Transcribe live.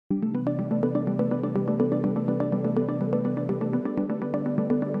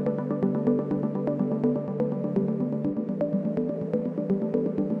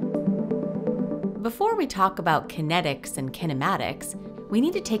before we talk about kinetics and kinematics, we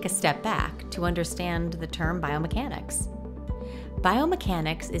need to take a step back to understand the term biomechanics.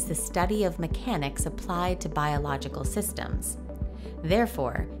 Biomechanics is the study of mechanics applied to biological systems.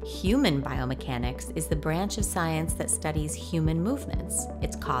 Therefore, human biomechanics is the branch of science that studies human movements,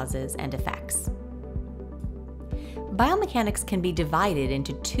 its causes and effects. Biomechanics can be divided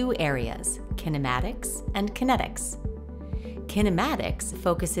into two areas, kinematics and kinetics. Kinematics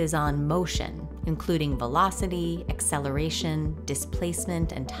focuses on motion, including velocity, acceleration,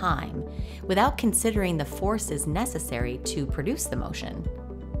 displacement, and time, without considering the forces necessary to produce the motion.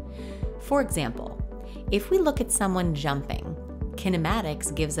 For example, if we look at someone jumping,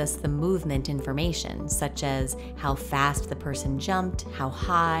 kinematics gives us the movement information, such as how fast the person jumped, how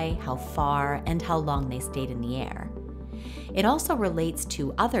high, how far, and how long they stayed in the air. It also relates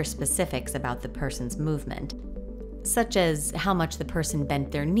to other specifics about the person's movement, such as how much the person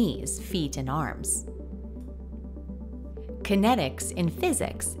bent their knees, feet, and arms. Kinetics in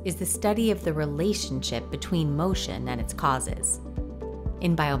physics is the study of the relationship between motion and its causes.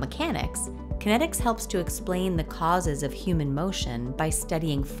 In biomechanics, kinetics helps to explain the causes of human motion by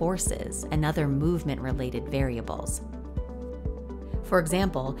studying forces and other movement-related variables. For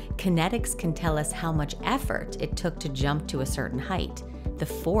example, kinetics can tell us how much effort it took to jump to a certain height, the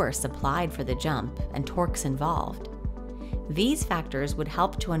force applied for the jump, and torques involved. These factors would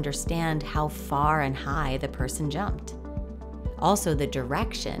help to understand how far and high the person jumped. Also, the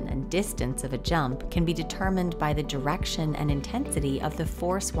direction and distance of a jump can be determined by the direction and intensity of the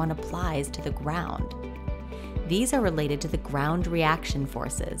force one applies to the ground. These are related to the ground reaction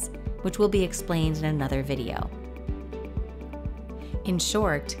forces, which will be explained in another video. In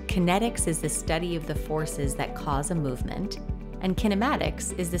short, kinetics is the study of the forces that cause a movement, and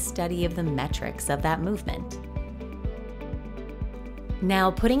kinematics is the study of the metrics of that movement.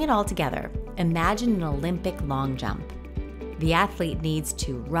 Now, putting it all together, imagine an Olympic long jump. The athlete needs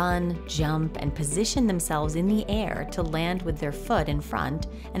to run, jump, and position themselves in the air to land with their foot in front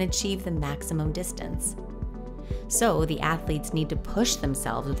and achieve the maximum distance. So, the athletes need to push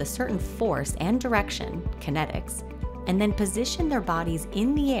themselves with a certain force and direction, kinetics, and then position their bodies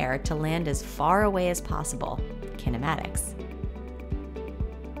in the air to land as far away as possible, kinematics.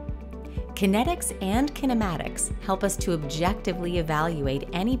 Kinetics and kinematics help us to objectively evaluate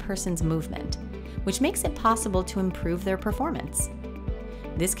any person's movement, which makes it possible to improve their performance.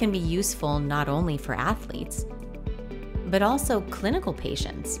 This can be useful not only for athletes, but also clinical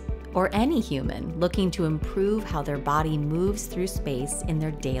patients or any human looking to improve how their body moves through space in their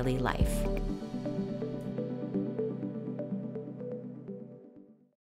daily life.